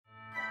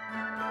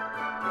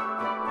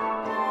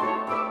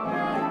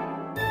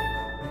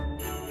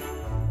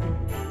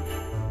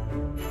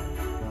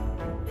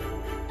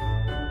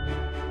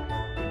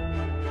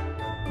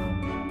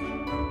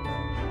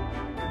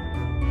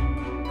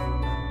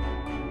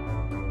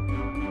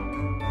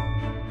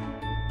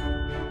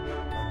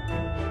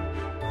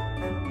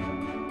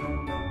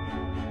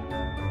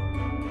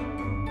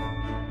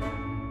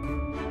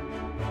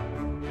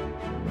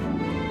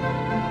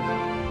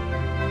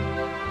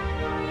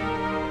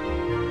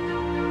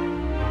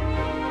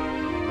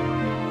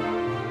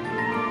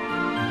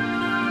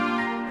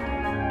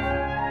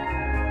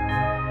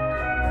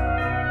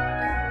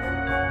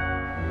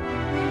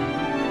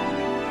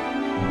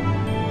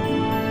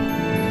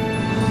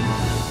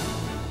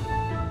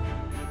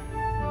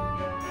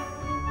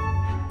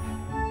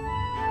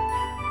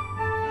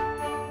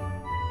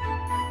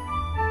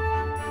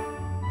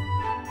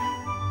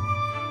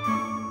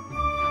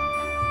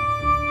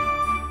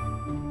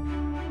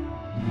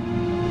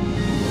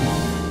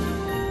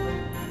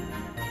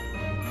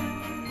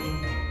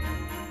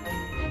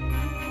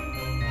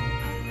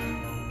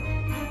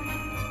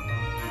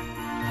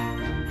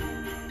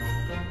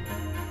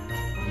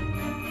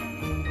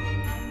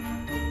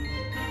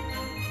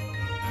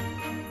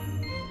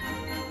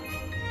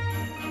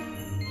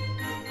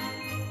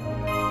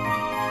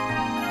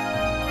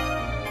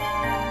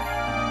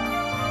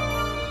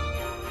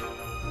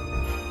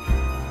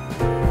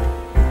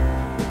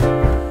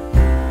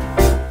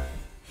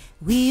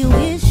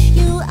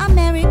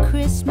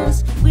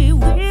Christmas. We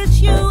wish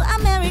you a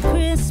Merry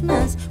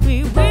Christmas.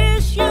 We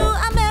wish you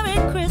a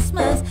Merry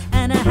Christmas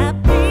and a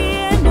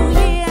Happy New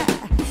Year.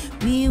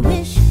 We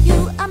wish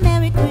you a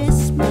Merry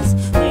Christmas.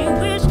 We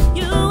wish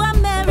you a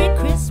Merry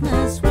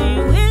Christmas.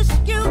 We wish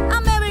you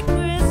a Merry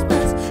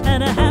Christmas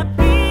and a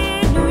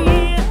Happy New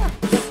Year.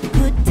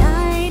 Good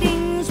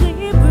tidings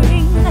we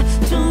bring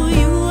to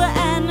you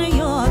and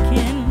your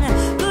kin.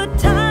 Good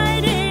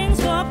tidings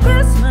for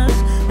Christmas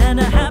and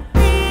a Happy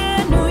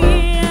New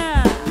Year.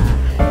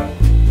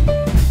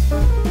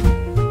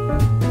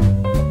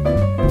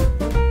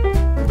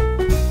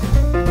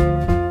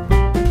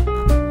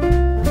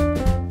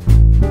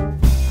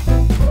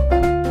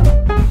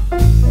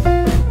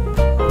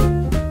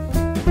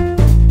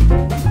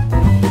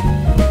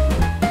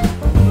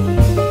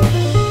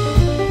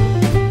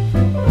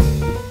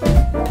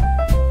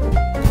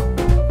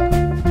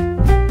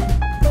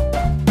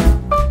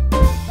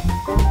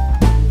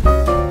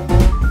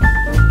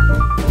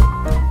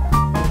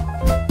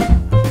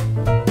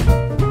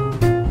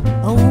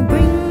 Oh,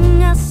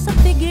 bring us a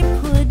figgy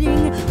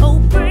pudding. Oh,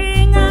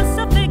 bring us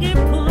a figgy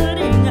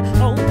pudding.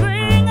 Oh,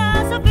 bring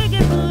us a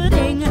figgy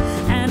pudding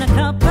and a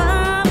cup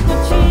of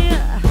good cheer.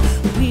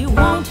 We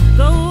won't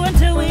go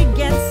until we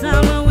get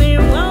some. We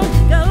won't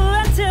go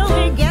until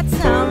we get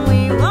some.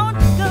 We won't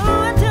go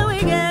until we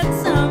get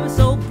some.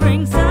 So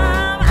bring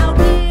some out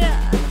here.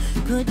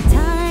 Good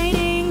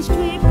tidings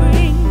we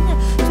bring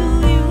to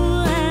you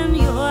and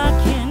your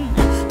kin.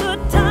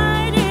 Good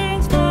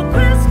tidings for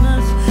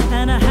Christmas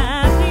and a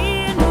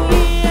Happy New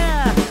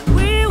Year.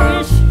 We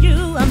wish you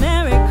a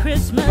Merry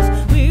Christmas.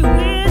 We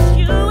wish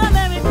you a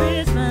Merry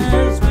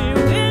Christmas. We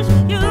wish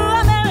you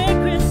a Merry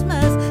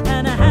Christmas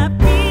and a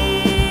Happy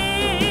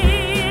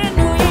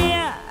New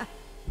Year.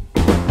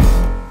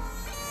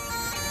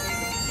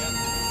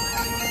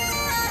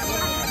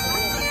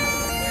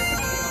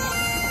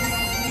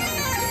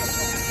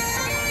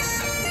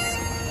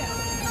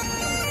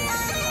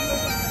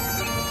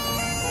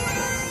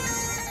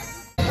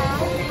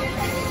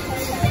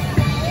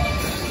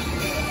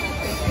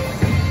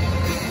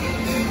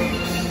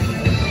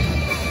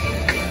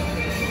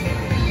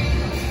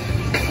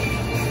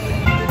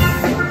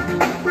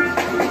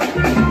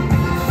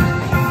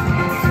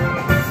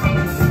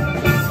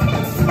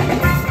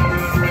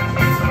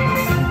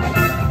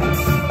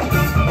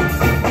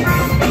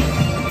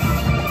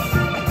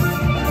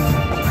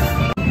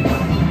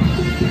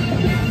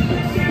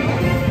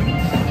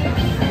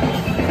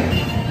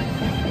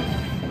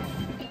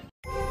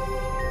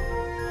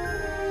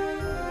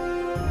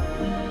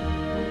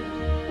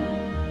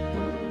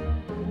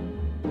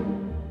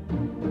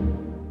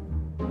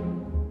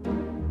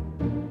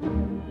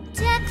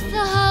 Deck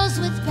the halls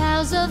with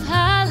boughs of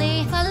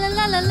holly, la la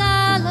la la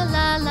la la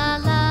la la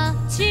la.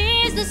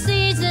 'Tis the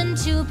season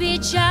to be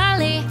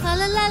jolly.